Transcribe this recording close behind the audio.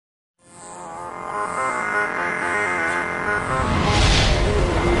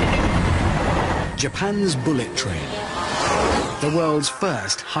Japan's bullet train, the world's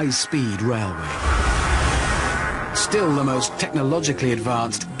first high-speed railway. Still the most technologically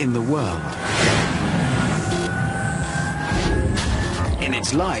advanced in the world. In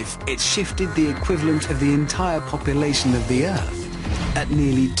its life, it's shifted the equivalent of the entire population of the Earth at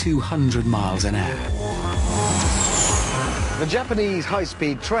nearly 200 miles an hour. The Japanese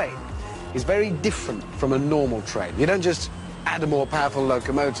high-speed train is very different from a normal train. You don't just add a more powerful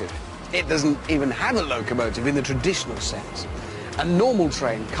locomotive. It doesn't even have a locomotive in the traditional sense. A normal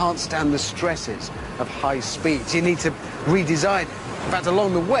train can't stand the stresses of high speeds. You need to redesign it. In fact,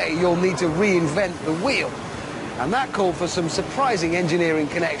 along the way, you'll need to reinvent the wheel. And that called for some surprising engineering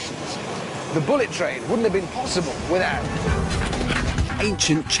connections. The bullet train wouldn't have been possible without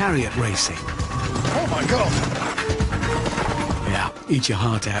ancient chariot racing. Oh, my God! Yeah, eat your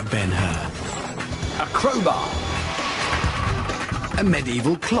heart out, Ben-Hur. A crowbar. A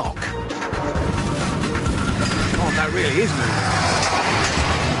medieval clock. Oh, that really is moving.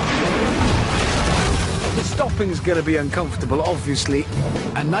 The stopping's going to be uncomfortable, obviously.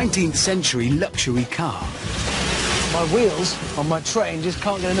 A 19th century luxury car. My wheels on my train just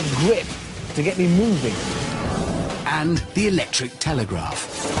can't get enough grip to get me moving. And the electric telegraph.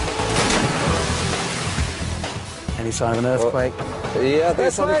 Any sign of an earthquake? Yeah,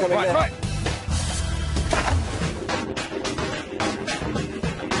 there's something coming in. Right.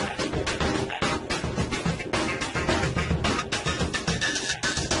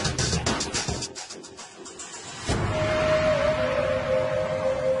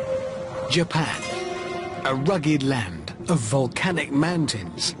 Japan, a rugged land of volcanic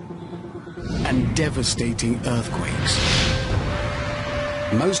mountains and devastating earthquakes.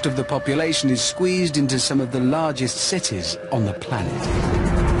 Most of the population is squeezed into some of the largest cities on the planet.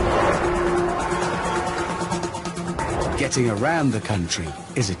 Getting around the country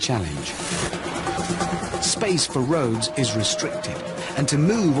is a challenge. Space for roads is restricted, and to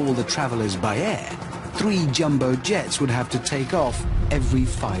move all the travelers by air, 3 jumbo jets would have to take off every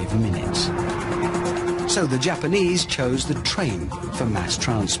 5 minutes. So the Japanese chose the train for mass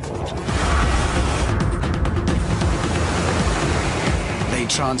transport. They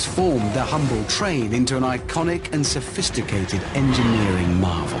transformed the humble train into an iconic and sophisticated engineering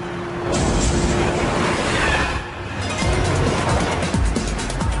marvel.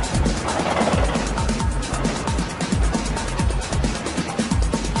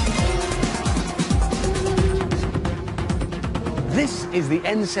 This is the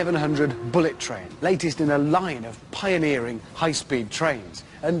N700 bullet train, latest in a line of pioneering high-speed trains.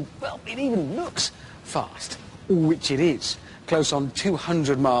 And, well, it even looks fast, which it is. Close on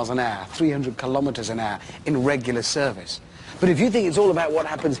 200 miles an hour, 300 kilometers an hour in regular service. But if you think it's all about what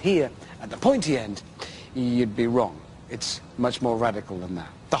happens here at the pointy end, you'd be wrong. It's much more radical than that.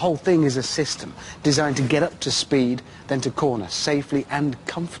 The whole thing is a system designed to get up to speed, then to corner safely and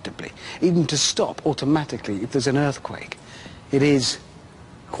comfortably, even to stop automatically if there's an earthquake. It is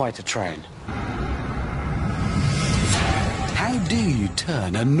quite a train. How do you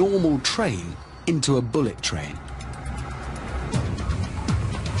turn a normal train into a bullet train?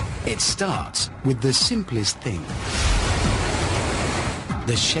 It starts with the simplest thing: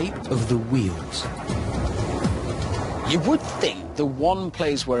 the shape of the wheels. You would think the one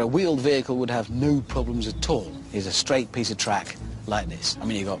place where a wheeled vehicle would have no problems at all is a straight piece of track like this. I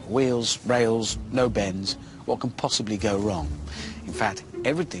mean, you've got wheels, rails, no bends. What can possibly go wrong? In fact,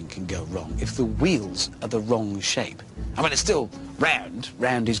 everything can go wrong if the wheels are the wrong shape. I mean, it's still round.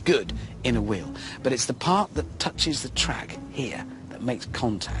 Round is good in a wheel. But it's the part that touches the track here that makes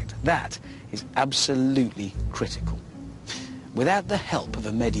contact. That is absolutely critical. Without the help of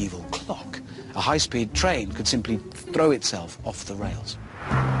a medieval clock, a high-speed train could simply throw itself off the rails.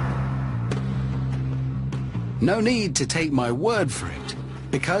 No need to take my word for it,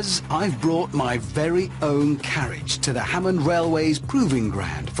 because I've brought my very own carriage to the Hammond Railway's proving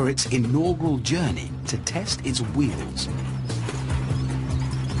ground for its inaugural journey to test its wheels.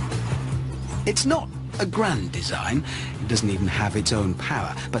 It's not a grand design. It doesn't even have its own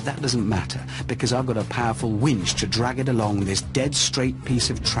power, but that doesn't matter, because I've got a powerful winch to drag it along this dead straight piece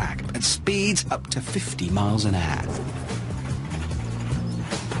of track at speeds up to 50 miles an hour.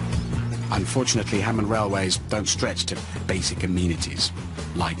 Unfortunately, Hammond Railways don't stretch to basic amenities,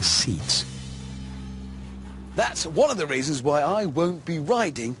 like seats. That's one of the reasons why I won't be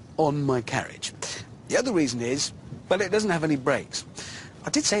riding on my carriage. The other reason is, well, it doesn't have any brakes. I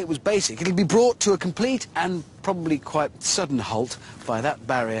did say it was basic. It'll be brought to a complete and probably quite sudden halt by that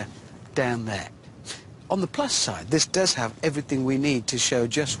barrier down there. On the plus side, this does have everything we need to show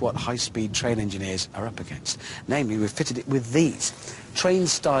just what high-speed train engineers are up against. Namely, we've fitted it with these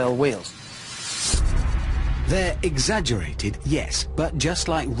train-style wheels. They're exaggerated, yes, but just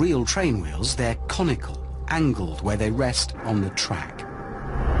like real train wheels, they're conical, angled where they rest on the track.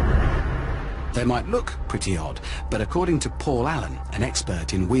 They might look pretty odd, but according to Paul Allen, an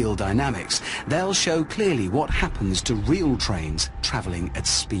expert in wheel dynamics, they'll show clearly what happens to real trains travelling at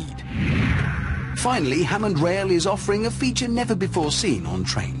speed. Finally, Hammond Rail is offering a feature never before seen on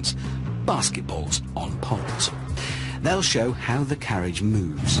trains: basketballs on poles. They'll show how the carriage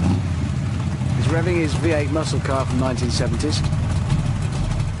moves. He's revving his V8 muscle car from 1970s.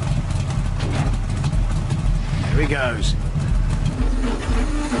 There he goes.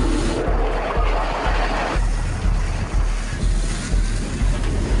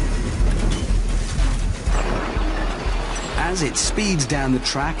 As it speeds down the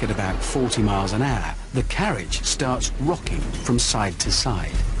track at about 40 miles an hour, the carriage starts rocking from side to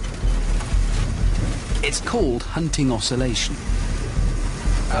side. It's called hunting oscillation.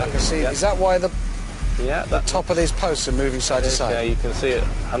 I can see. Is that why the Yeah, the top of these posts are moving side to side? Yeah, you can see it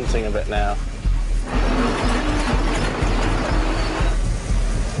hunting a bit now.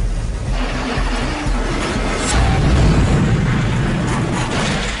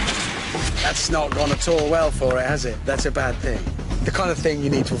 That's not gone at all well for it, has it? That's a bad thing. The kind of thing you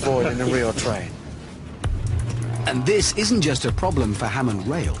need to avoid in a real train. And this isn't just a problem for Hammond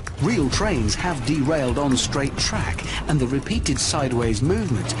Rail. Real trains have derailed on straight track, and the repeated sideways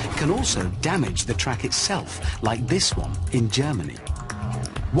movement can also damage the track itself, like this one in Germany.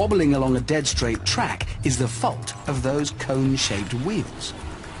 Wobbling along a dead straight track is the fault of those cone-shaped wheels.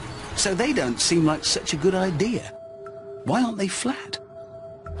 So they don't seem like such a good idea. Why aren't they flat?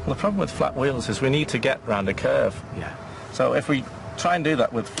 Well, the problem with flat wheels is we need to get round a curve. Yeah. So if we try and do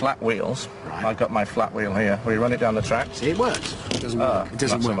that with flat wheels, Right. I've got my flat wheel here. We run it down the track. See, it works. It doesn't work. It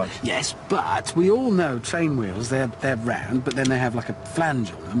doesn't not so work. much. Yes, but we all know train wheels, they're round, but then they have like a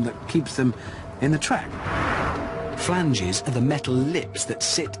flange on them that keeps them in the track. Flanges are the metal lips that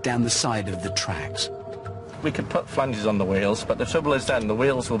sit down the side of the tracks. We could put flanges on the wheels, but the trouble is then the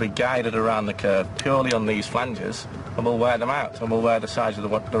wheels will be guided around the curve purely on these flanges, and we'll wear them out, and we'll wear the sides of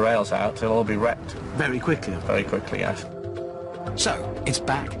the rails out. They'll all be wrecked Very quickly. very quickly, yes. So, it's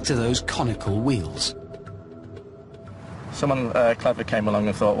back to those conical wheels. Someone clever came along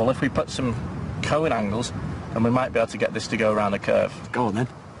and thought, well, if we put some cone angles, then we might be able to get this to go around the curve. Go on then.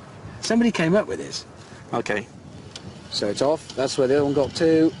 Somebody came up with this. Okay. So it's off. That's where the other one got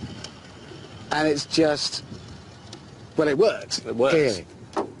to. And it's just... Well, it works. It works. Clearly.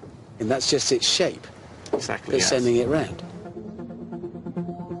 And that's just its shape Exactly, that's yes. sending it round.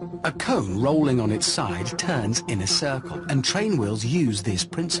 A cone rolling on its side turns in a circle, and train wheels use this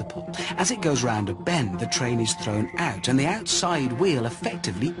principle. As it goes round a bend, the train is thrown out, and the outside wheel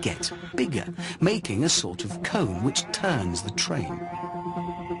effectively gets bigger, making a sort of cone which turns the train.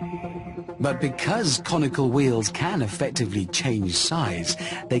 But because conical wheels can effectively change size,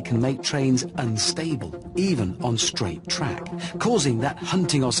 they can make trains unstable, even on straight track, causing that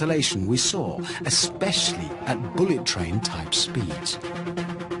hunting oscillation we saw, especially at bullet train type speeds.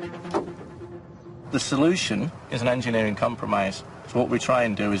 The solution is an engineering compromise. So what we try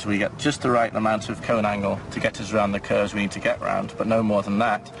and do is we get just the right amount of cone angle to get us around the curves we need to get round, but no more than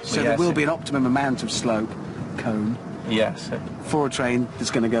that. So there will be an optimum amount of slope, cone, Yes. for a train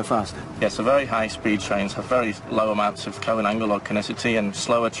that's going to go faster. Yes, so very high-speed trains have very low amounts of cone angle or conicity, and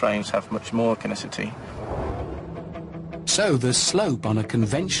slower trains have much more conicity. So the slope on a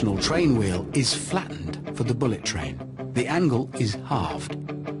conventional train wheel is flattened for the bullet train. The angle is halved.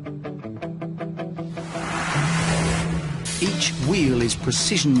 Each wheel is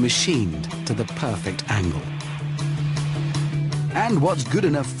precision machined to the perfect angle. And what's good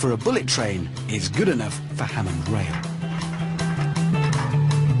enough for a bullet train is good enough for Hammond Rail.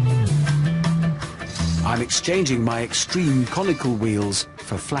 I'm exchanging my extreme conical wheels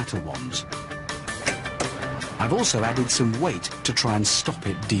for flatter ones. I've also added some weight to try and stop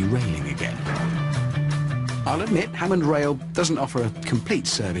it derailing again. I'll admit, Hammond Rail doesn't offer a complete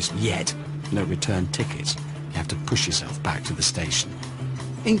service yet. No return tickets. You have to push yourself back to the station.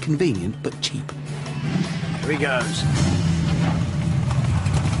 Inconvenient, but cheap. Here he goes.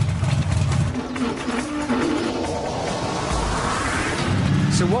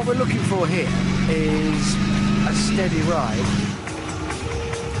 So what we're looking for here is a steady ride.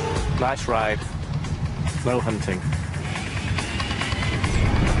 Nice ride. No hunting.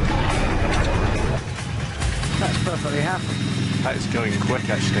 That's perfectly happy. That is going quick,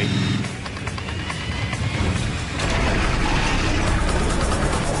 actually.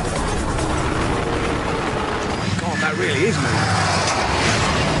 God, that really is moving.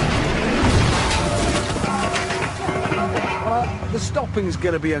 The stopping's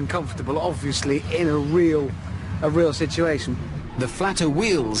going to be uncomfortable, obviously, in a real situation. The flatter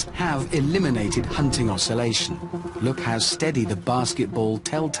wheels have eliminated hunting oscillation. Look how steady the basketball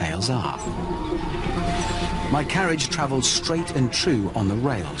telltales are. My carriage travels straight and true on the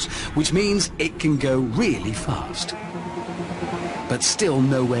rails, which means it can go really fast. But still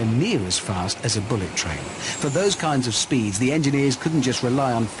nowhere near as fast as a bullet train. For those kinds of speeds, the engineers couldn't just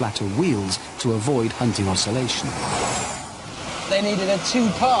rely on flatter wheels to avoid hunting oscillation. They needed a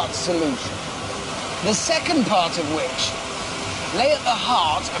two-part solution. The second part of which lay at the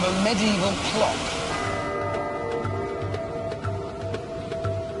heart of a medieval clock.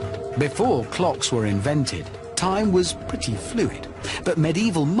 Before clocks were invented, time was pretty fluid, but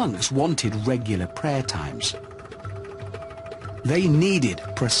medieval monks wanted regular prayer times. They needed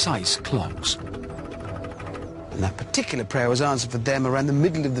precise clocks. And that particular prayer was answered for them around the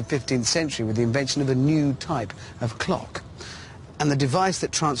middle of the 15th century with the invention of a new type of clock. And the device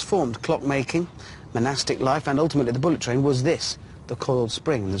that transformed clockmaking, monastic life, and ultimately the bullet train was this, the coiled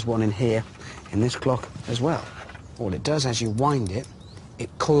spring. There's one in here, in this clock as well. All it does, as you wind it, it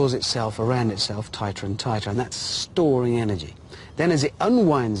coils itself around itself tighter and tighter, and that's storing energy. Then as it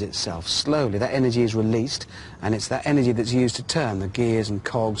unwinds itself slowly, that energy is released, and it's that energy that's used to turn the gears and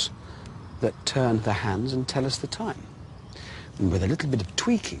cogs that turn the hands and tell us the time. And with a little bit of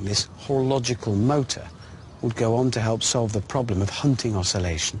tweaking, this horological motor would go on to help solve the problem of hunting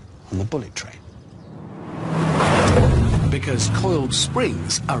oscillation on the bullet train. Because coiled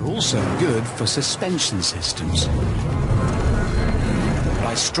springs are also good for suspension systems.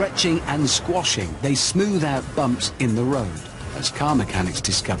 By stretching and squashing, they smooth out bumps in the road, as car mechanics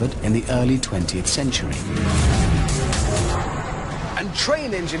discovered in the early 20th century. And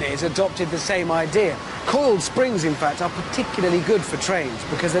train engineers adopted the same idea. Coiled springs, in fact, are particularly good for trains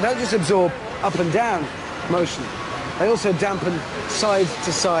because they don't just absorb up and down motion, they also dampen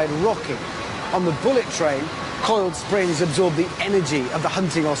side-to-side rocking. On the bullet train, coiled springs absorb the energy of the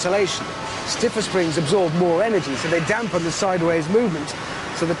hunting oscillation. Stiffer springs absorb more energy, so they dampen the sideways movement,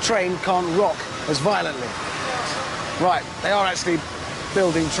 so the train can't rock as violently. Right, they are actually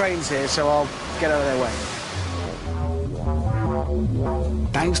building trains here, so I'll get out of their way.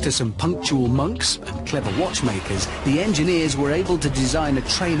 Thanks to some punctual monks and clever watchmakers, the engineers were able to design a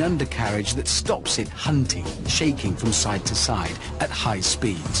train undercarriage that stops it hunting, shaking from side to side at high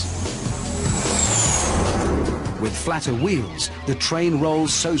speeds. With flatter wheels, the train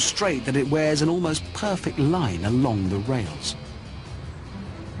rolls so straight that it wears an almost perfect line along the rails.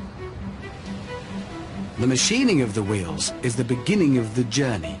 The machining of the wheels is the beginning of the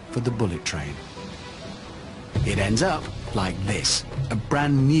journey for the bullet train. It ends up like this, a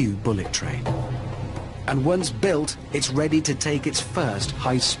brand new bullet train. And once built, it's ready to take its first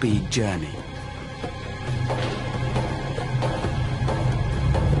high-speed journey.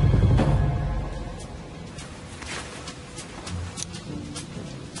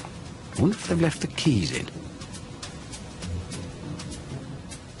 I wonder if they've left the keys in.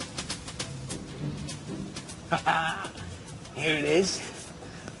 Here it is,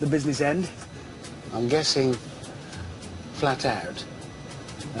 the business end. I'm guessing flat out.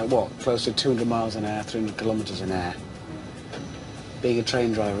 What, close to 200 miles an hour, 300 kilometers an hour. Being a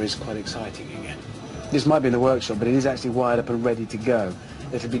train driver is quite exciting again. This might be in the workshop, but it is actually wired up and ready to go.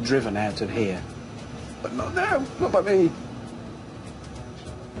 It'll be driven out of here. But not now, not by me.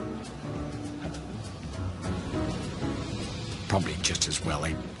 Probably just as well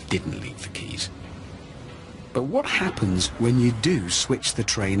they didn't leave the keys. But what happens when you do switch the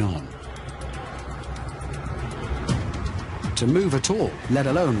train on? To move at all, let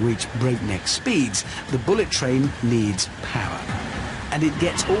alone reach breakneck speeds, the bullet train needs power. And it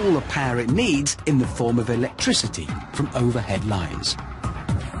gets all the power it needs in the form of electricity from overhead lines.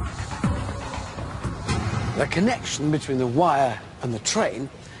 The connection between the wire and the train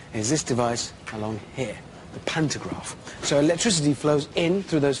is this device along here, the pantograph. So electricity flows in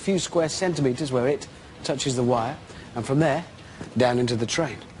through those few square centimeters where it touches the wire, and from there, down into the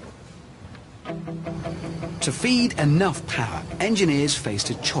train. To feed enough power, engineers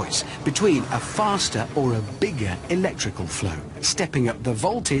faced a choice between a faster or a bigger electrical flow, stepping up the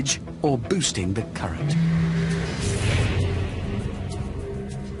voltage or boosting the current.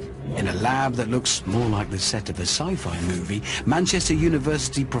 In a lab that looks more like the set of a sci-fi movie, Manchester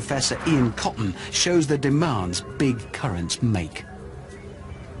University professor Ian Cotton shows the demands big currents make.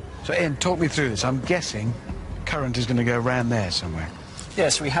 So Ian, talk me through this. I'm guessing current is going to go around there somewhere.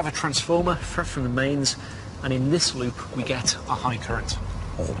 Yes, we have a transformer from the mains, and in this loop we get a high current.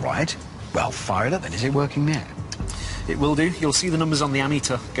 All right. Well, fire it up then. Is it working now? It will do. You'll see the numbers on the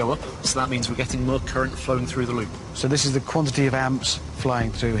ammeter go up, so that means we're getting more current flowing through the loop. So this is the quantity of amps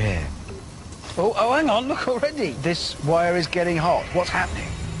flying through here. Oh, hang on, look already. This wire is getting hot. What's happening?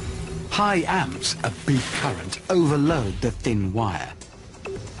 High amps, a big current, overload the thin wire.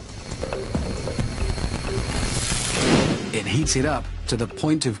 It heats it up to the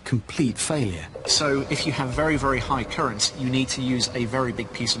point of complete failure. So if you have very, very high current, you need to use a very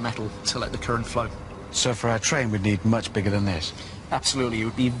big piece of metal to let the current flow. So for our train, we'd need much bigger than this. Absolutely, it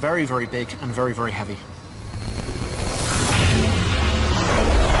would be very, very big and very, very heavy.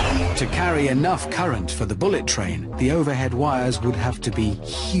 To carry enough current for the bullet train, the overhead wires would have to be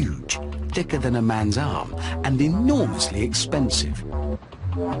huge, thicker than a man's arm, and enormously expensive.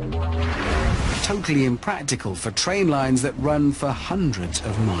 Totally impractical for train lines that run for hundreds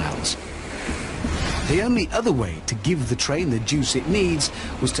of miles. The only other way to give the train the juice it needs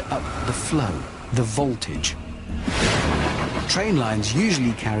was to up the flow, the voltage. Train lines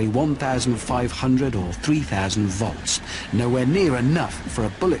usually carry 1,500 or 3,000 volts, nowhere near enough for a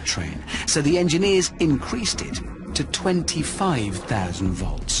bullet train, so the engineers increased it to 25,000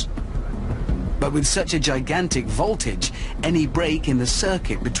 volts. But with such a gigantic voltage, any break in the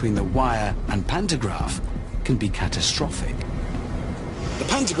circuit between the wire and pantograph can be catastrophic. The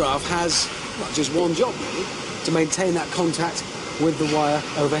pantograph has, well, just one job really, to maintain that contact with the wire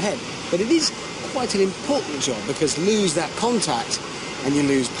overhead. But it is quite an important job because lose that contact and you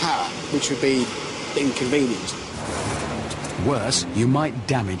lose power, which would be inconvenient. Worse, you might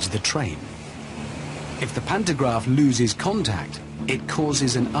damage the train. If the pantograph loses contact, it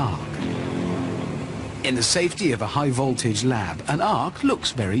causes an arc. In the safety of a high-voltage lab, an arc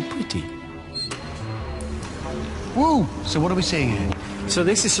looks very pretty. Woo! So what are we seeing here? So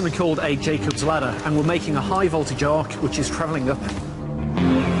this is something called a Jacob's ladder, and we're making a high-voltage arc which is travelling up.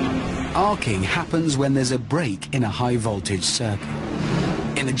 Arcing happens when there's a break in a high-voltage circuit.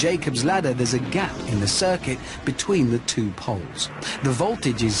 In a Jacob's ladder, there's a gap in the circuit between the two poles. The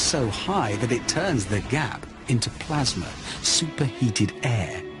voltage is so high that it turns the gap into plasma, superheated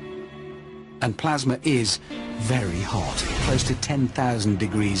air. And plasma is very hot, close to 10,000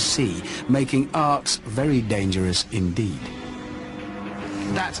 degrees C, making arcs very dangerous indeed.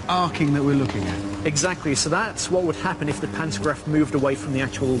 That's arcing that we're looking at. Exactly, so that's what would happen if the pantograph moved away from the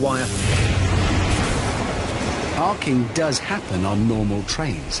actual wire. Arcing does happen on normal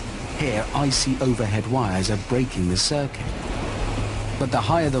trains. Here, icy overhead wires are breaking the circuit. But the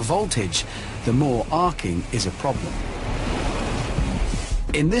higher the voltage, the more arcing is a problem.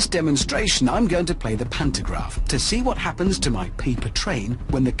 In this demonstration, I'm going to play the pantograph to see what happens to my paper train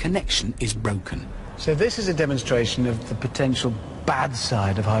when the connection is broken. So this is a demonstration of the potential bad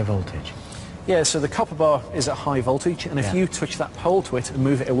side of high voltage. Yeah, so the copper bar is at high voltage, and if you touch that pole to it and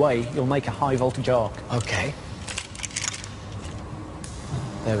move it away, you'll make a high voltage arc. Okay.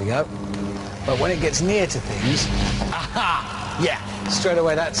 There we go. But when it gets near to things... Aha! Yeah, straight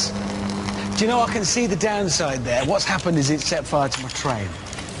away that's... Do you know, I can see the downside there. What's happened is it's set fire to my train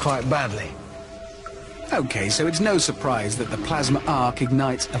quite badly. Okay, so it's no surprise that the plasma arc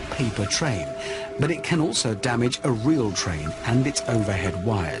ignites a paper train, but it can also damage a real train and its overhead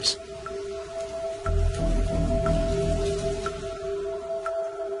wires.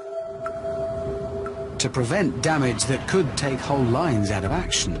 To prevent damage that could take whole lines out of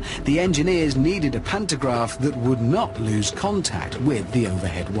action, the engineers needed a pantograph that would not lose contact with the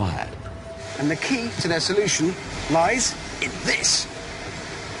overhead wire. And the key to their solution lies in this.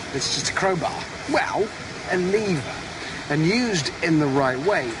 It's just a crowbar. Well, a lever. And used in the right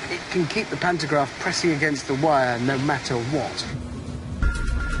way, it can keep the pantograph pressing against the wire no matter what.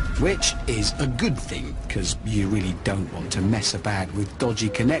 Which is a good thing, because you really don't want to mess about with dodgy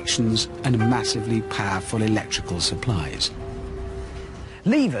connections and massively powerful electrical supplies.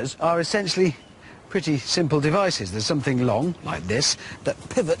 Levers are essentially pretty simple devices. There's something long, like this, that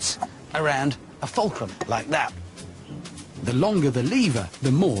pivots around a fulcrum, like that. The longer the lever,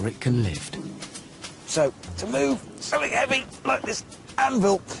 the more it can lift. So, to move something heavy like this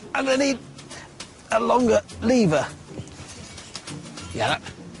anvil, I'm going to need a longer lever. Yeah,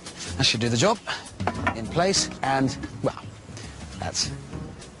 that should do the job. In place, and, well, that's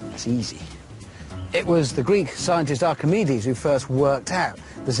easy. It was the Greek scientist Archimedes who first worked out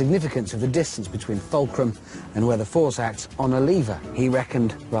the significance of the distance between fulcrum and where the force acts on a lever. He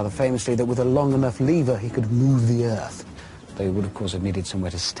reckoned, rather famously, that with a long enough lever he could move the Earth. Though he would, of course, have needed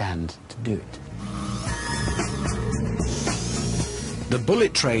somewhere to stand to do it. The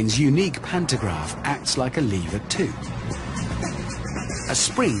bullet train's unique pantograph acts like a lever too. A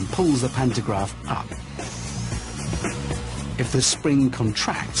spring pulls the pantograph up. If the spring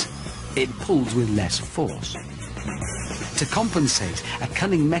contracts, it pulls with less force. To compensate, a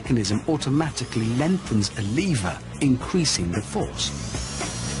cunning mechanism automatically lengthens a lever, increasing the force.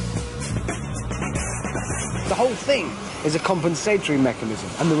 The whole thing is a compensatory mechanism,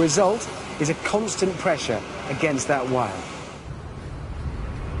 and the result is a constant pressure against that wire.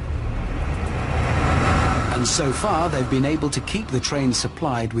 And so far, they've been able to keep the train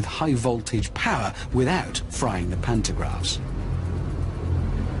supplied with high voltage power without frying the pantographs.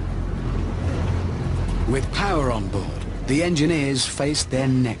 With power on board, the engineers faced their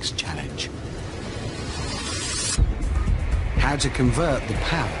next challenge. How to convert the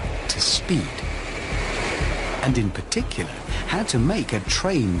power to speed. And in particular, how to make a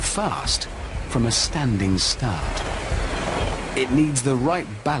train fast from a standing start. It needs the right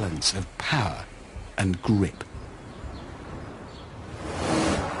balance of power and grip.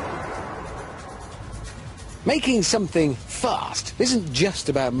 Making something fast isn't just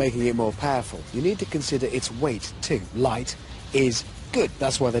about making it more powerful. You need to consider its weight too. Light is good.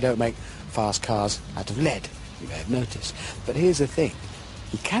 That's why they don't make fast cars out of lead, you may have noticed. But here's the thing.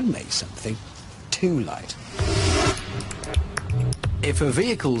 You can make something too light. If a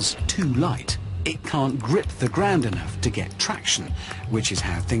vehicle's too light, it can't grip the ground enough to get traction, which is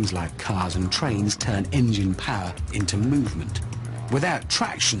how things like cars and trains turn engine power into movement. Without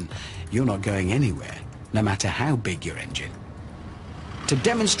traction, you're not going anywhere, no matter how big your engine. To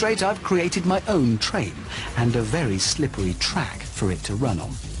demonstrate, I've created my own train and a very slippery track for it to run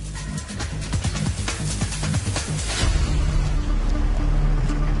on.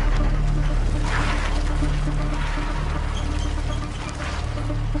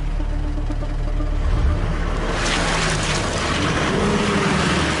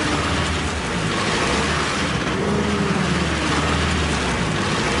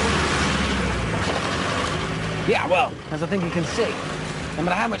 Yeah, well, as I think you can see, no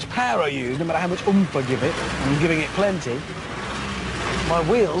matter how much power I use, no matter how much oomph I give it, and I'm giving it plenty, my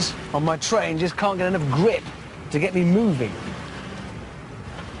wheels on my train just can't get enough grip to get me moving.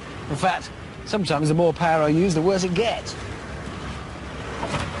 In fact, sometimes the more power I use, the worse it gets.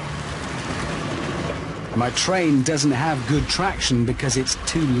 My train doesn't have good traction because it's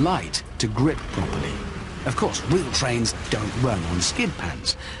too light to grip properly. Of course, wheel trains don't run on skid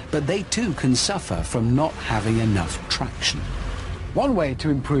pans, but they too can suffer from not having enough traction. One way to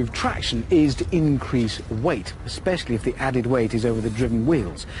improve traction is to increase weight, especially if the added weight is over the driven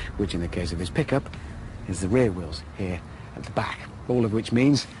wheels, which in the case of this pickup is the rear wheels here at the back. All of which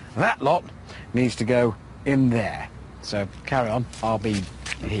means that lot needs to go in there. So carry on, I'll be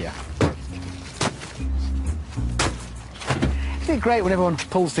here. Isn't it great when everyone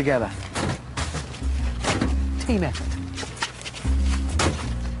pulls together? Team effort.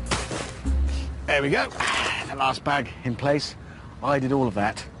 There we go. The last bag in place. I did all of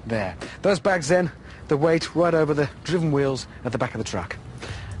that there. Those bags then, the weight right over the driven wheels at the back of the truck.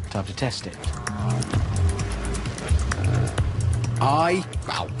 Time to test it.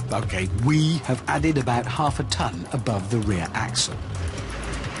 We have added about half a ton above the rear axle.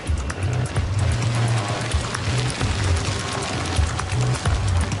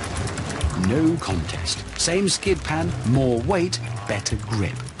 No contest. Same skid pan, more weight, better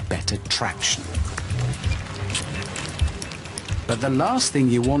grip, better traction. But the last thing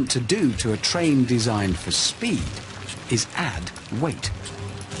you want to do to a train designed for speed is add weight.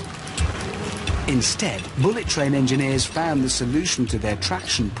 Instead, bullet train engineers found the solution to their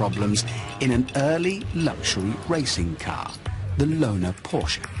traction problems in an early luxury racing car, the Lohner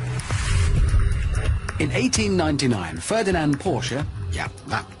Porsche. In 1899, Ferdinand Porsche,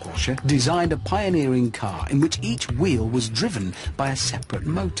 that Porsche, designed a pioneering car in which each wheel was driven by a separate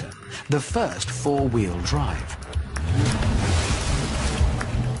motor, the first four-wheel drive.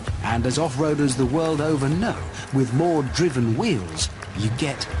 And as off-roaders the world over know, with more driven wheels, you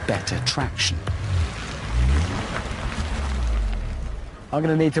get better traction. I'm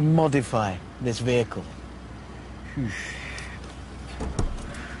going to need to modify this vehicle.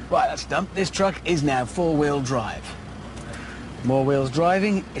 Right, that's done. This truck is now four-wheel drive. More wheels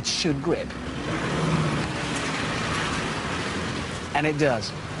driving, it should grip. And it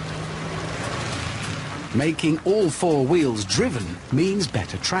does. Making all four wheels driven means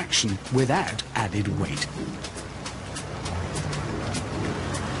better traction without added weight.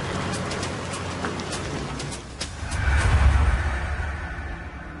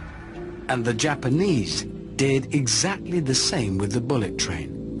 And the Japanese did exactly the same with the bullet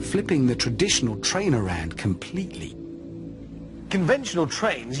train, flipping the traditional train around completely. Conventional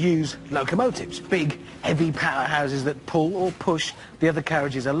trains use locomotives, big, heavy powerhouses that pull or push the other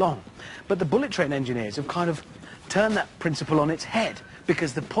carriages along. But the bullet train engineers have kind of turned that principle on its head,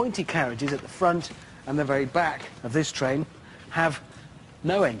 because the pointy carriages at the front and the very back of this train have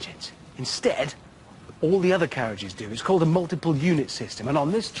no engines. Instead, all the other carriages do. It's called a multiple unit system, and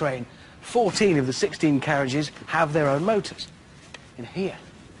on this train, 14 of the 16 carriages have their own motors. In here,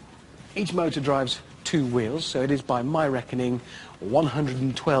 each motor drives 2 wheels, so it is, by my reckoning,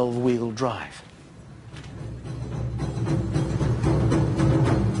 112-wheel drive.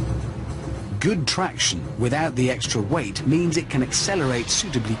 Good traction without the extra weight means it can accelerate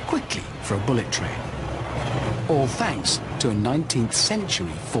suitably quickly for a bullet train. All thanks to a 19th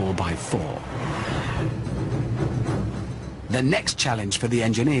century 4x4. The next challenge for the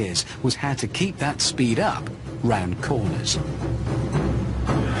engineers was how to keep that speed up round corners.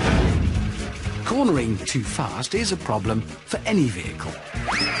 Cornering too fast is a problem for any vehicle.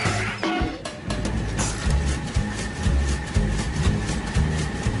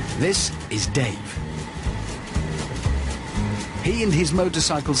 This is Dave. He and his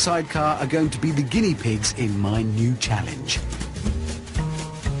motorcycle sidecar are going to be the guinea pigs in my new challenge.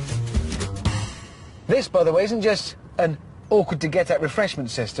 This, by the way, isn't just an awkward-to-get-at refreshment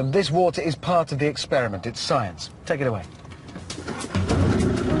system. This water is part of the experiment. It's science. Take it away.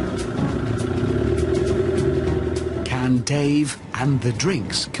 Can Dave and the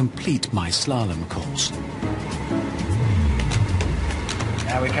drinks complete my slalom course?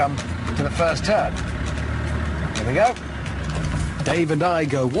 Now we come to the first turn. Here we go. Dave and I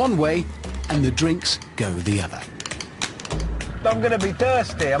go one way, and the drinks go the other. I'm going to be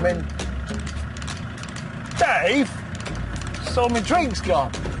thirsty. I mean... Dave? Saw my drinks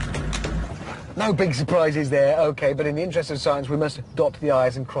gone. No big surprises there, OK, but in the interest of science, we must dot the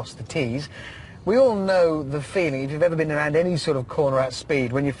I's and cross the T's. We all know the feeling, if you've ever been around any sort of corner at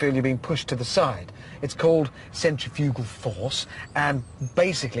speed, when you feel you're being pushed to the side. It's called centrifugal force, and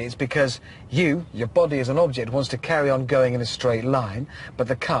basically it's because your body as an object, wants to carry on going in a straight line, but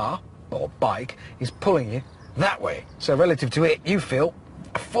the car, or bike, is pulling you that way. So relative to it, you feel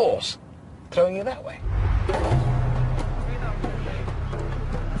a force throwing you that way.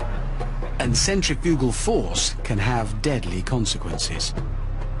 And centrifugal force can have deadly consequences.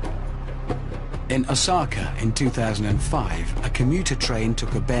 In Osaka in 2005, a commuter train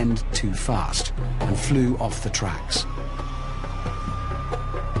took a bend too fast and flew off the tracks.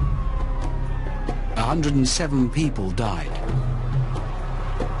 107 people died.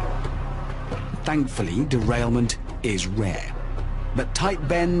 Thankfully, derailment is rare. But tight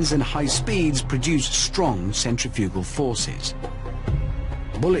bends and high speeds produce strong centrifugal forces.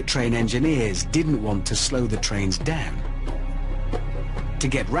 Bullet train engineers didn't want to slow the trains down. To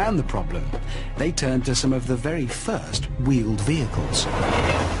get round the problem, they turned to some of the very first wheeled vehicles.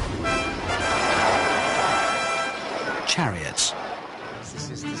 Chariots.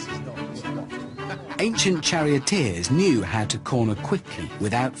 Ancient charioteers knew how to corner quickly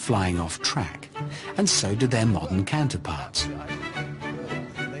without flying off track, and so did their modern counterparts.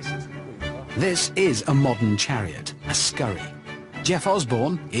 This is a modern chariot, a scurry. Jeff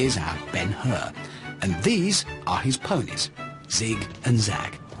Osborne is our Ben-Hur, and these are his ponies, Zig and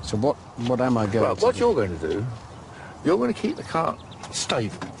Zag. So what am I going to Well, what do? you're going to do, you're going to keep the car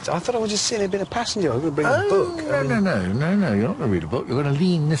stable. I thought I was just sitting a bit of passenger. I was going to bring a book. No, you're not going to read a book. You're going to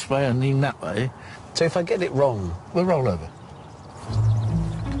lean this way and lean that way. So if I get it wrong, We'll roll over.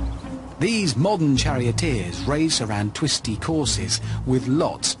 These modern charioteers race around twisty courses with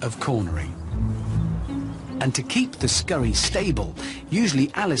lots of cornering. And to keep the scurry stable,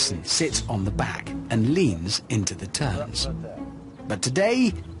 usually Alison sits on the back and leans into the turns. But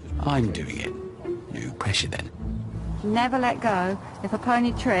today, I'm doing it. No pressure then. Never let go. If a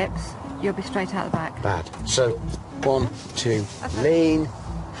pony trips, you'll be straight out the back. bad. So 1, 2, lean.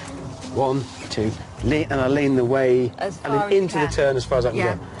 1, 2, lean, and I lean the way As and far then as into you the can. turn as far as I can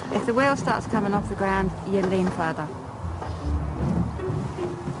Yeah. go. If the wheel starts coming off the ground, you lean further.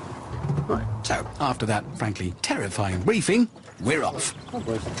 So, after that, frankly, terrifying briefing, we're off.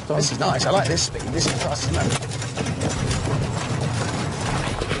 This is nice. I like this speed. This is fast.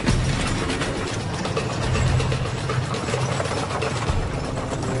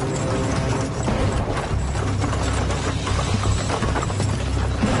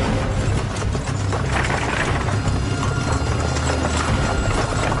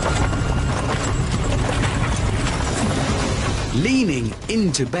 Leaning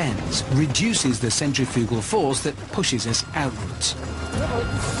into bends reduces the centrifugal force that pushes us outwards.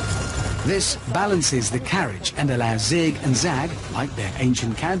 This balances the carriage and allows Zig and Zag, like their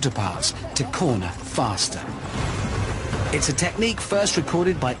ancient counterparts, to corner faster. It's a technique first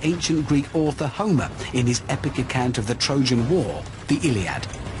recorded by ancient Greek author Homer in his epic account of the Trojan War, the Iliad.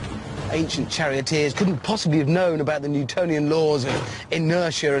 ancient charioteers couldn't possibly have known about the Newtonian laws of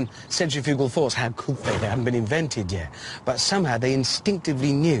inertia and centrifugal force. How could they? They hadn't been invented yet. But somehow they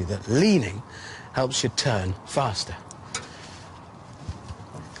instinctively knew that leaning helps you turn faster.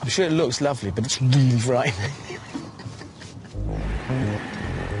 I'm sure it looks lovely, but it's really frightening.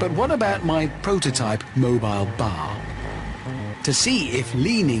 But what about my prototype mobile bar? To see if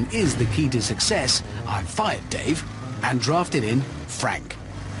leaning is the key to success, I fired Dave and drafted in Frank.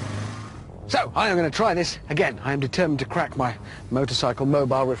 So, I am going to try this again. I am determined to crack my motorcycle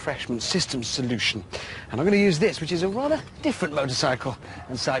mobile refreshment system solution. And I'm going to use this, which is a rather different motorcycle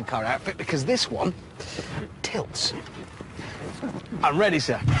and sidecar outfit, because this one tilts. I'm ready,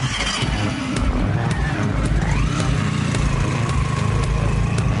 sir.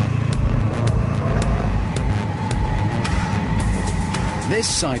 This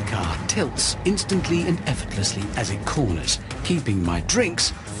sidecar tilts instantly and effortlessly as it corners, keeping my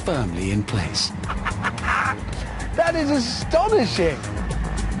drinks firmly in place. That is astonishing!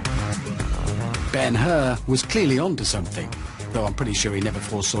 Ben-Hur was clearly onto something, though I'm pretty sure he never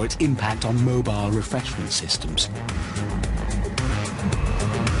foresaw its impact on mobile refreshment systems.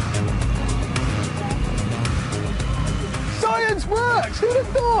 Science works! Who'd have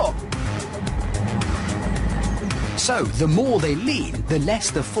thought? So, the more they lean, the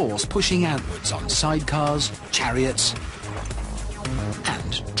less the force pushing outwards on sidecars, chariots,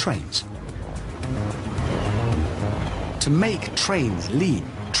 and trains. To make trains lean,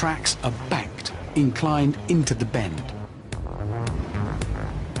 tracks are banked, inclined into the bend.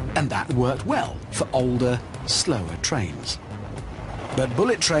 And that worked well for older, slower trains. But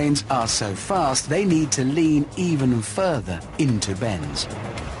bullet trains are so fast, they need to lean even further into bends.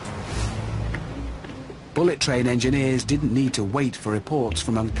 Bullet train engineers didn't need to wait for reports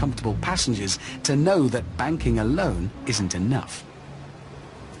from uncomfortable passengers to know that banking alone isn't enough.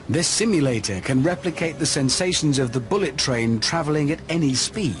 This simulator can replicate the sensations of the bullet train travelling at any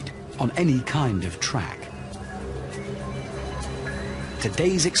speed, on any kind of track.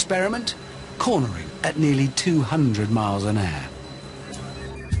 Today's experiment, cornering at nearly 200 miles an hour.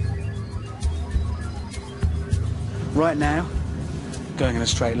 Right now, going in a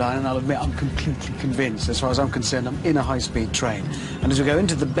straight line, and I'll admit I'm completely convinced, as far as I'm concerned, I'm in a high-speed train. And as we go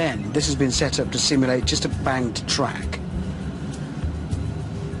into the bend, this has been set up to simulate just a banked track.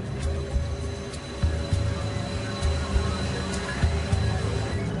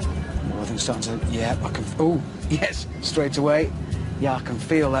 I think starting to, yeah, I can, oh, yes, straight away. Yeah, I can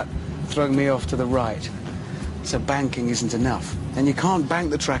feel that throwing me off to the right. So banking isn't enough. And you can't bank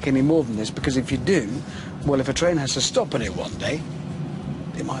the track any more than this, because if you do, well, if a train has to stop at it one day,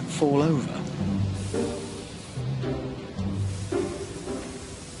 it might fall over.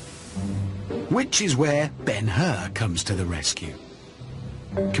 Which is where Ben-Hur comes to the rescue.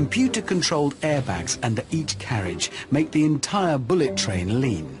 Computer-controlled airbags under each carriage make the entire bullet train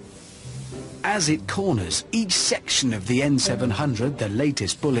lean. As it corners, each section of the N700, the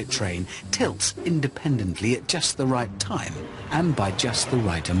latest bullet train, tilts independently at just the right time and by just the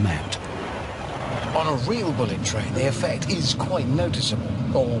right amount. On a real bullet train, the effect is quite noticeable.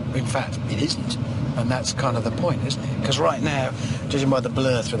 Or, in fact, it isn't. And that's kind of the point, isn't it? Because right now, judging by the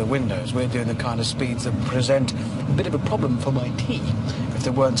blur through the windows, we're doing the kind of speeds that present a bit of a problem for my tea if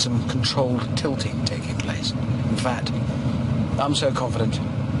there weren't some controlled tilting taking place. In fact, I'm so confident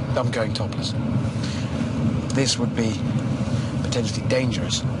I'm going topless. This would be potentially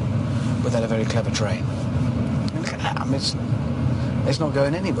dangerous without a very clever train. Look at that, I mean, it's not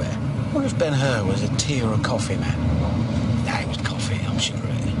going anywhere. What if Ben-Hur was a tea or a coffee man? No, he was coffee, I'm sure.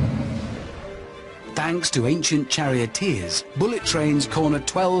 Thanks to ancient charioteers, bullet trains corner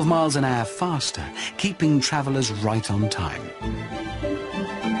 12 miles an hour faster, keeping travellers right on time.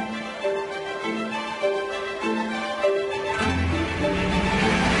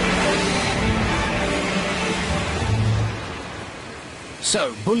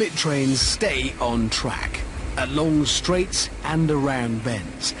 So, bullet trains stay on track, along straights and around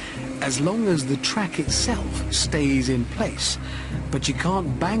bends, as long as the track itself stays in place. But you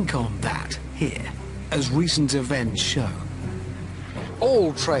can't bank on that here, as recent events show.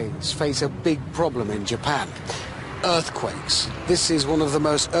 All trains face a big problem in Japan. Earthquakes. This is one of the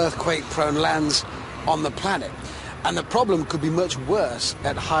most earthquake-prone lands on the planet. And the problem could be much worse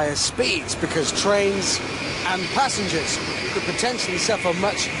at higher speeds, because trains and passengers could potentially suffer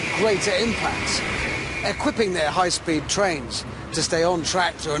much greater impacts. Equipping their high-speed trains to stay on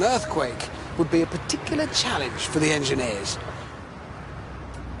track through an earthquake would be a particular challenge for the engineers.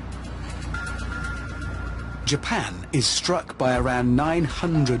 Japan is struck by around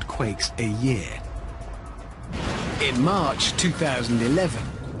 900 quakes a year. In March 2011,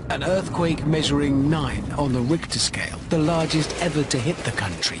 An earthquake measuring 9 on the Richter scale, the largest ever to hit the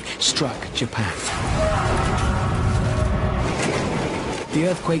country, struck Japan. The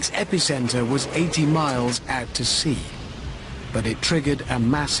earthquake's epicenter was 80 miles out to sea, but it triggered a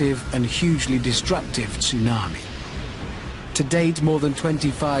massive and hugely destructive tsunami. To date, more than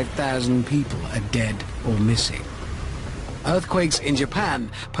 25,000 people are dead or missing. Earthquakes in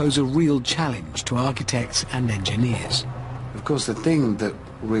Japan pose a real challenge to architects and engineers. Of course, the thing that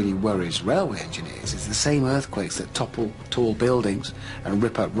really worries railway engineers is the same earthquakes that topple tall buildings and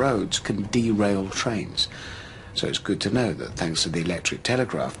rip up roads can derail trains. So it's good to know that thanks to the electric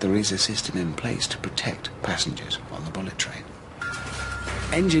telegraph, there is a system in place to protect passengers on the bullet train.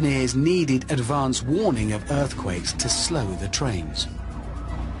 Engineers needed advance warning of earthquakes to slow the trains.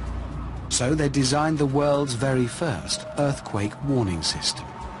 So they designed the world's very first earthquake warning system.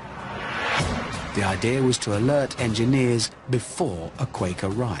 The idea was to alert engineers before a quake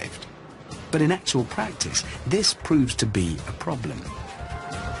arrived. But in actual practice, this proves to be a problem.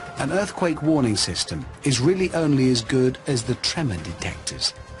 An earthquake warning system is really only as good as the tremor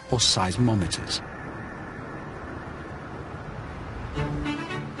detectors or seismometers.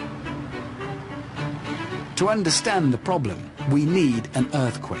 To understand the problem, we need an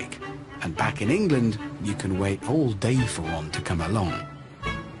earthquake. And back in England, you can wait all day for one to come along.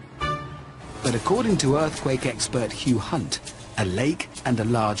 But according to earthquake expert Hugh Hunt, a lake and a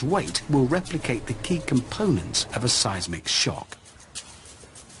large weight will replicate the key components of a seismic shock.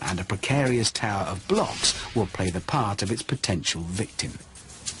 And a precarious tower of blocks will play the part of its potential victim.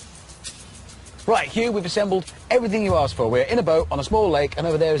 Right, Hugh, we've assembled everything you asked for. We're in a boat on a small lake, and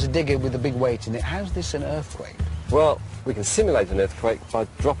over there is a digger with a big weight in it. How's this an earthquake? Well, we can simulate an earthquake by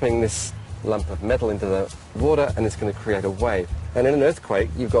dropping this lump of metal into the water, and it's going to create a wave. And in an earthquake,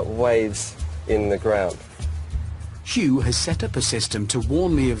 you've got waves in the ground. Hugh has set up a system to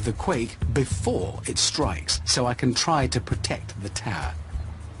warn me of the quake before it strikes, so I can try to protect the tower.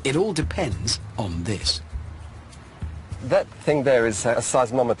 It all depends on this. That thing there is a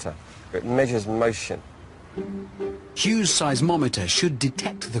seismometer. It measures motion. Hugh's seismometer should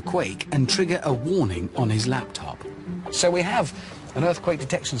detect the quake and trigger a warning on his laptop. So we have an earthquake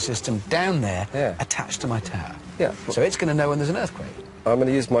detection system down there attached to my tower. Yeah. So it's going to know when there's an earthquake. I'm going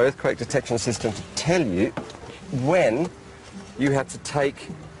to use my earthquake detection system to tell you when you have to take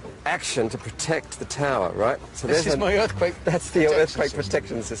action to protect the tower, right? So this is my earthquake. That's the earthquake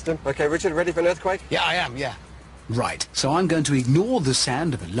protection system. Okay, Richard, ready for an earthquake? Yeah, I am, yeah. Right, so I'm going to ignore the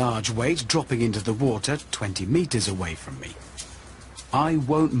sound of a large weight dropping into the water 20 meters away from me. I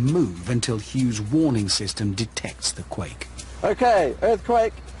won't move until Hugh's warning system detects the quake. Okay,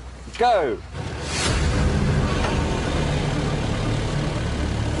 earthquake, go!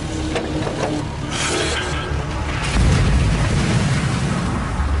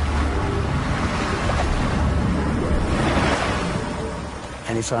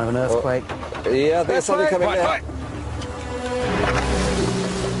 Any sign of an earthquake? Yeah, there's something coming there. Right.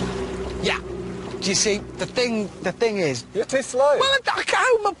 Yeah. Do you see, the thing is... You're too slow. Well,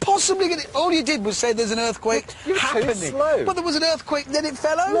 how am I possibly going to... All you did was say there's an earthquake You're happening. too slow. But there was an earthquake, then it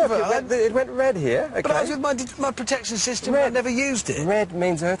fell Look, over. it went red here, okay? But I was with my protection system, I never used it. Red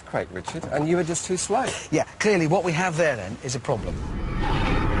means earthquake, Richard, and you were just too slow. Yeah, clearly what we have there, then, is a problem.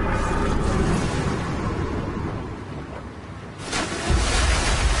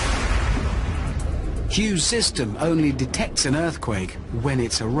 Hugh's system only detects an earthquake when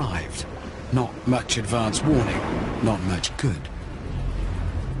it's arrived. Not much advance warning, not much good.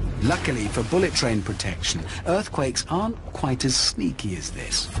 Luckily for bullet train protection, earthquakes aren't quite as sneaky as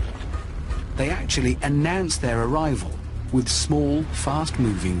this. They actually announce their arrival with small,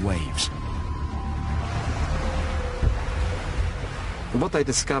 fast-moving waves. And what they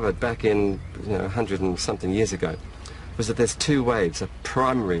discovered back in 100 and something years ago was that there's two waves, a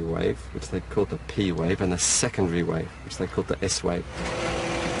primary wave, which they called the P wave, and a secondary wave, which they called the S wave.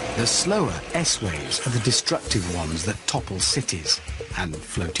 The slower S waves are the destructive ones that topple cities and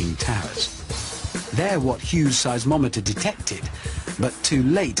floating towers. They're what Hugh's seismometer detected, but too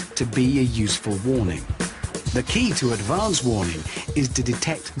late to be a useful warning. The key to advance warning is to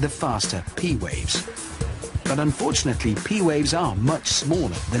detect the faster P waves. But unfortunately, P waves are much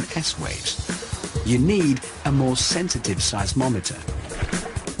smaller than S waves. You need a more sensitive seismometer.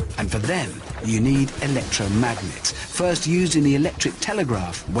 And for them, you need electromagnets, first used in the electric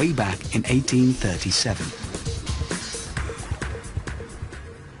telegraph way back in 1837.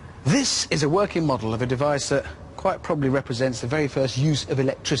 This is a working model of a device that quite probably represents the very first use of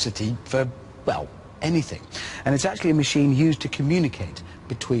electricity for, well, anything. And it's actually a machine used to communicate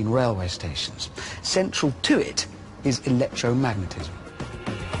between railway stations. Central to it is electromagnetism.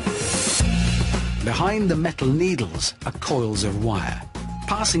 Behind the metal needles are coils of wire.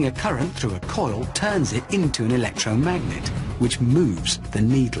 Passing a current through a coil turns it into an electromagnet, which moves the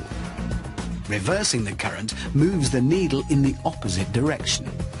needle. Reversing the current moves the needle in the opposite direction.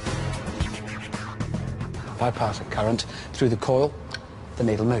 If I pass a current through the coil, the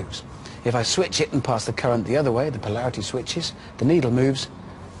needle moves. If I switch it and pass the current the other way, the polarity switches, the needle moves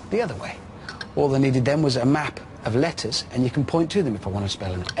the other way. All I needed then was a map of letters, and you can point to them if I want to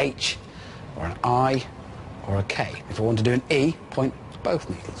spell an H or an I or a K. If I want to do an E, point both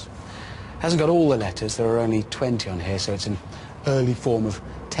needles. Hasn't got all the letters, there are only 20 on here, so it's an early form of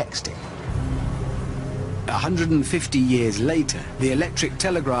texting. 150 years later, the electric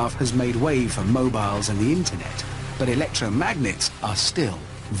telegraph has made way for mobiles and the internet, but electromagnets are still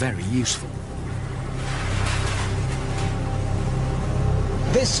very useful.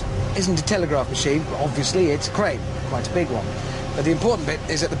 This isn't a telegraph machine, obviously it's a crane, quite a big one. But the important bit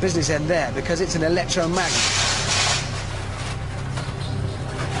is at the business end there, because it's an electromagnet.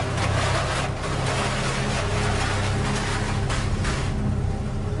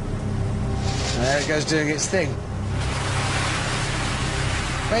 There it goes doing its thing.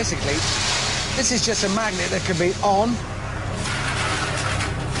 Basically, this is just a magnet that can be on,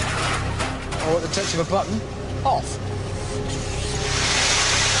 or at the touch of a button, off.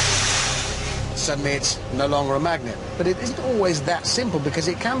 Suddenly it's no longer a magnet. But it isn't always that simple, because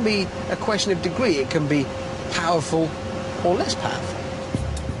it can be a question of degree. It can be powerful or less powerful.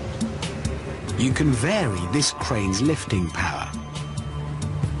 You can vary this crane's lifting power.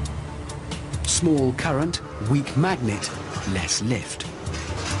 Small current, weak magnet, less lift.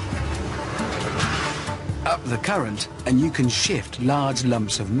 Up the current and you can shift large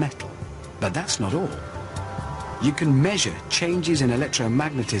lumps of metal. But that's not all. You can measure changes in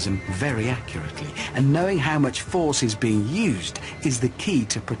electromagnetism very accurately, and knowing how much force is being used is the key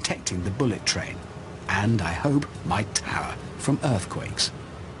to protecting the bullet train. And, I hope, my tower from earthquakes.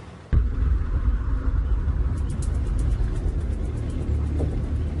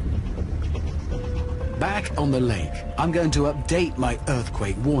 Back on the lake, I'm going to update my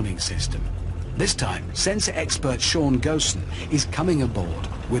earthquake warning system. This time, sensor expert Sean Gosen is coming aboard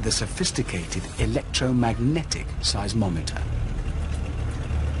with a sophisticated electromagnetic seismometer.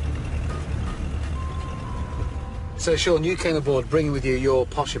 So, Sean, you came aboard bringing with you your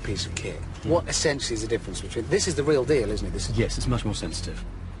posher piece of kit. What essentially is the difference between... This is the real deal, isn't it? This is... Yes, it's much more sensitive.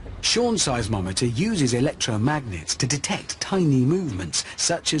 Sean's seismometer uses electromagnets to detect tiny movements,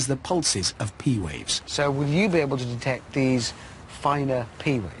 such as the pulses of P waves. So will you be able to detect these finer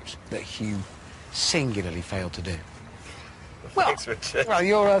P waves that Hugh singularly failed to do? Well, Thanks, Richard. Well,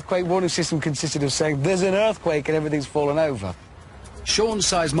 your earthquake warning system consisted of saying there's an earthquake and everything's fallen over. Sean's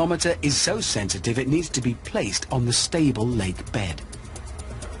seismometer is so sensitive it needs to be placed on the stable lake bed.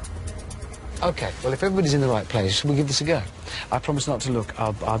 OK, well, if everybody's in the right place, we'll give this a go. I promise not to look.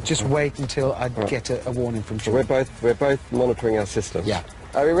 I'll just wait until I get a warning from Sean. We're both monitoring our system. Yeah.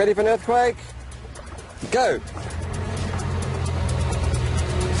 Are we ready for an earthquake? Go!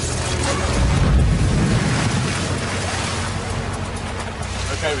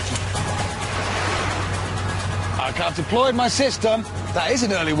 Okay, Richard. I've deployed my system. That is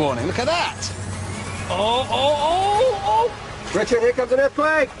an early warning. Look at that. Oh! Richard, here comes an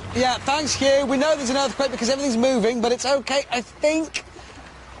earthquake! Yeah, thanks, Hugh. We know there's an earthquake because everything's moving, but it's OK. I think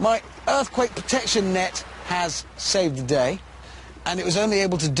my earthquake protection net has saved the day, and it was only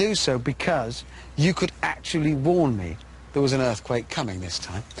able to do so because you could actually warn me there was an earthquake coming this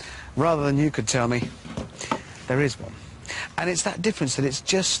time, rather than you could tell me there is one. And it's that difference, that it's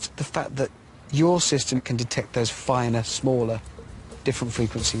just the fact that your system can detect those finer, smaller, different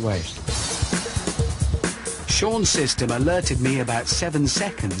frequency waves. Sean's system alerted me about 7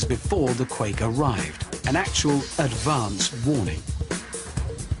 seconds before the quake arrived, an actual advance warning.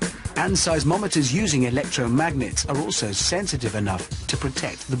 And seismometers using electromagnets are also sensitive enough to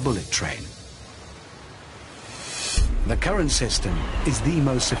protect the bullet train. The current system is the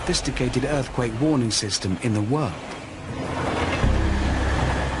most sophisticated earthquake warning system in the world.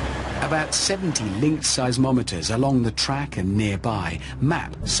 About 70 linked seismometers along the track and nearby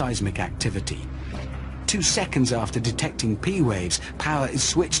map seismic activity. 2 seconds after detecting P waves, power is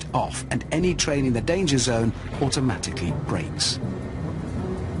switched off and any train in the danger zone automatically brakes.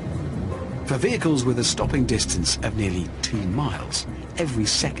 For vehicles with a stopping distance of nearly 2 miles, every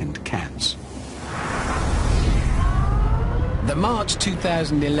second counts. The March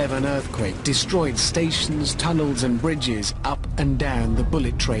 2011 earthquake destroyed stations, tunnels and bridges up and down the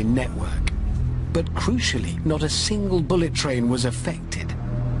bullet train network. But crucially, not a single bullet train was affected,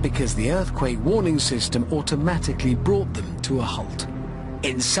 because the earthquake warning system automatically brought them to a halt.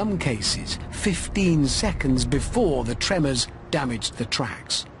 In some cases, 15 seconds before the tremors damaged the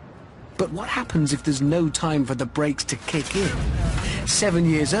tracks. But what happens if there's no time for the brakes to kick in? 7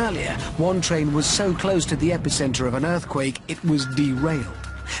 years earlier, one train was so close to the epicenter of an earthquake it was derailed.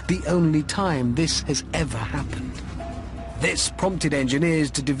 The only time this has ever happened. This prompted engineers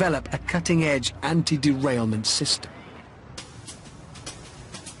to develop a cutting-edge anti-derailment system.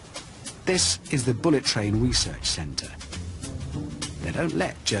 This is the Bullet Train Research Centre. They don't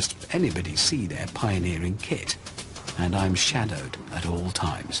let just anybody see their pioneering kit, and I'm shadowed at all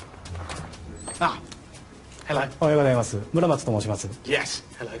times. Ah, hello. おはようございます。村松と申します。 Yes,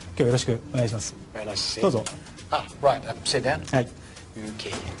 hello. 今日よろしくお願いします。 Very nice to see you. どうぞ。 Ah, right, sit down. はい。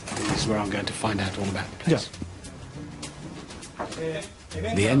 Okay, this is where I'm going to find out all about the じゃ place.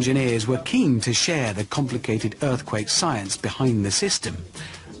 The engineers were keen to share the complicated earthquake science behind the system,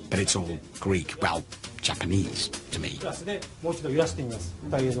 but it's all Greek, well, Japanese to me. クラスでもう一度揺らしてみます。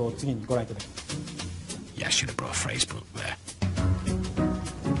映像を次にご覧いただきます。 Yeah, I should have brought a phrase book there.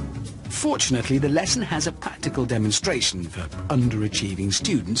 Fortunately, the lesson has a practical demonstration for underachieving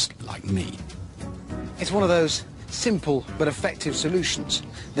students like me. It's one of those simple but effective solutions.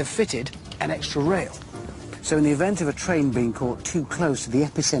 They've fitted an extra rail. So in the event of a train being caught too close to the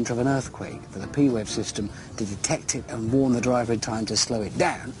epicenter of an earthquake for the P-wave system to detect it and warn the driver in time to slow it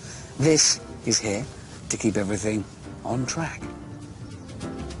down, this is here to keep everything on track.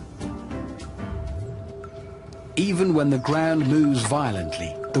 Even when the ground moves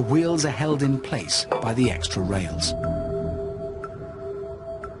violently, the wheels are held in place by the extra rails.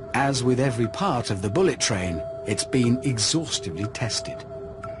 As with every part of the bullet train, it's been exhaustively tested.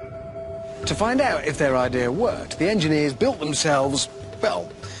 To find out if their idea worked, the engineers built themselves,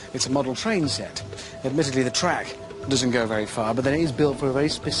 well, it's a model train set. Admittedly, the track doesn't go very far, but then it is built for a very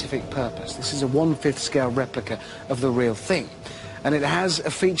specific purpose. This is a 1/5 scale replica of the real thing. And it has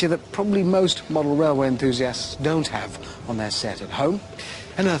a feature that probably most model railway enthusiasts don't have on their set at home,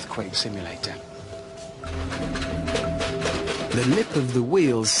 an earthquake simulator. The lip of the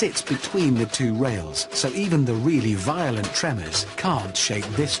wheel sits between the two rails, so even the really violent tremors can't shake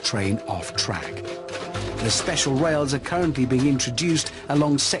this train off track. The special rails are currently being introduced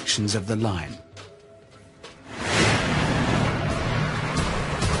along sections of the line.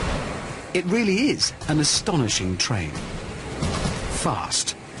 It really is an astonishing train.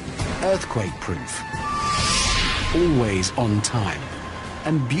 Fast, earthquake-proof, always on time,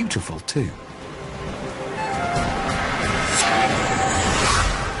 and beautiful too.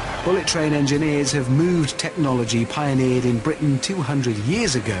 Bullet train engineers have moved technology pioneered in Britain 200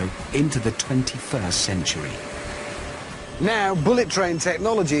 years ago into the 21st century. Now, bullet train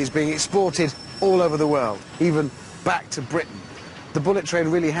technology is being exported all over the world, even back to Britain. The bullet train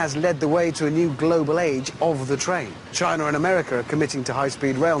really has led the way to a new global age of the train. China and America are committing to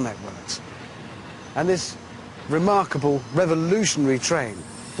high-speed rail networks. And this remarkable, revolutionary train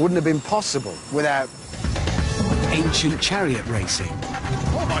wouldn't have been possible without Ancient chariot racing,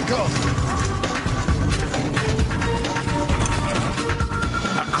 oh my God!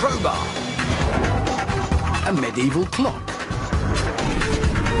 a crowbar, a medieval clock.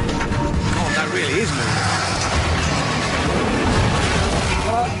 God, that really is moving.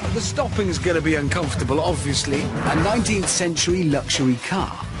 The stopping's going to be uncomfortable, obviously. A 19th century luxury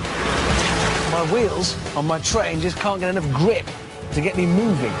car. My wheels on my train just can't get enough grip to get me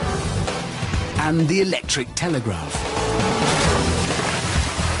moving. And the electric telegraph.